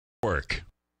Work.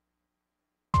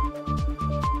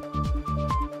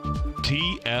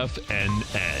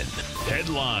 TFNN.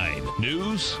 Headline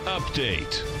News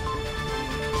Update.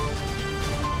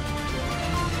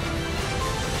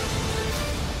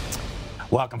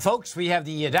 Welcome, folks. We have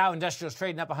the Dow Industrials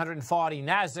trading up 140,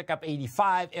 NASDAQ up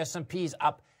 85, S&P's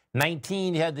up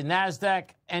 19. You had the NASDAQ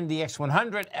and the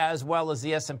X100 as well as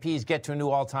the S&P's get to a new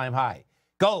all-time high.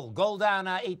 Gold down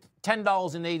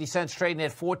 $10.80, trading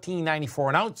at $14.94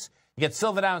 an ounce. You get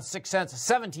silver down 6 cents,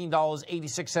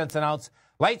 $17.86 an ounce.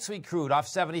 Light sweet crude off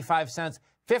 75 cents,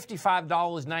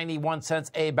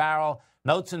 $55.91 a barrel.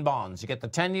 Notes and bonds. You get the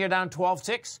 10-year down 12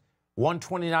 ticks,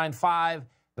 129.5.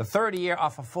 The 30-year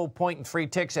off a full point and 3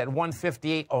 ticks at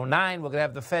 158.09. We're going to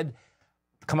have the Fed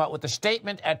come out with a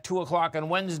statement at 2 o'clock on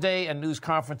Wednesday, a news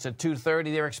conference at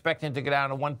 2:30. They're expecting to go down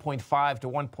to 1.5 to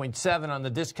 1.7 on the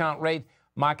discount rate.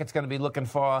 Market's going to be looking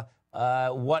for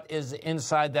what is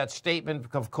inside that statement.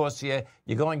 Of course, you're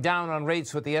going down on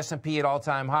rates with the S&P at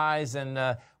all-time highs,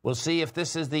 and we'll see if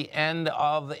this is the end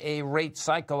of a rate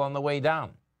cycle on the way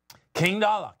down. King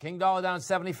dollar down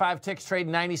 75 ticks,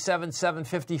 trading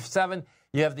 97.757.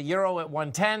 You have the euro at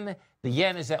 110, the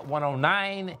yen is at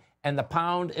 109, and the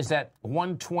pound is at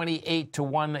 128 to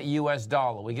 1 U.S.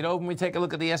 dollar. We get over and we take a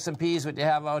look at the S&Ps, what you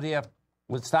have out here.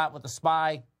 We'll start with the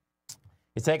SPY.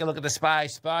 You take a look at the SPY.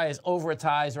 SPY is over its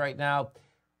highs right now.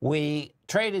 We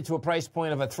traded to a price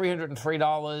point of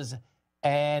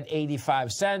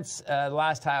 $303.85. The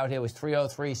last high out here was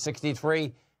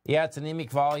 $303.63. Yeah, it's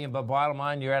anemic volume, but bottom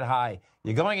line, you're at high.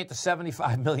 You're going into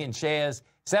 75 million shares,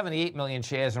 78 million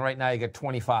shares, and right now you got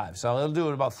 25. So it'll do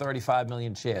it about 35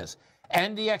 million shares.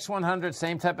 NDX 100,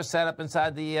 same type of setup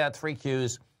inside the 3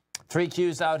 Qs. 3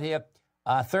 Qs out here,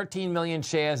 13 million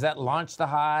shares. That launched the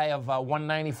high of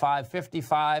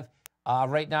 195.55.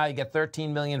 Right now you get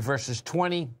 13 million versus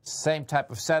 20, same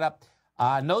type of setup.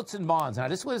 Notes and bonds. Now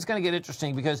this is where it's going to get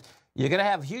interesting because you're going to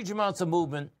have huge amounts of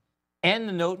movement in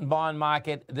the note and bond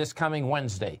market this coming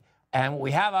Wednesday. And what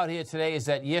we have out here today is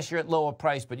that, yes, you're at lower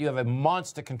price, but you have a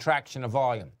monster contraction of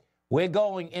volume. We're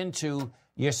going into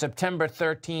your September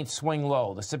 13th swing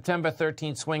low. The September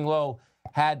 13th swing low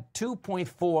had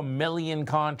 2.4 million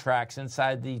contracts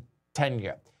inside the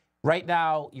 10-year. Right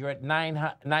now, you're at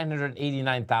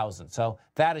 989,000. So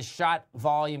that is short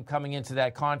volume coming into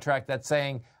that contract. That's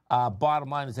saying bottom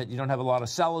line is that you don't have a lot of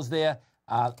sellers there.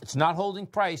 It's not holding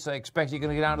price, so I expect you're going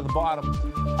to get down to the bottom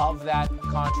of that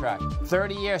contract.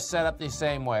 30-year set up the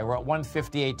same way. We're at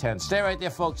 158.10. Stay right there,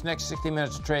 folks. Next 60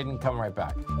 minutes of trading. Come right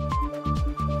back.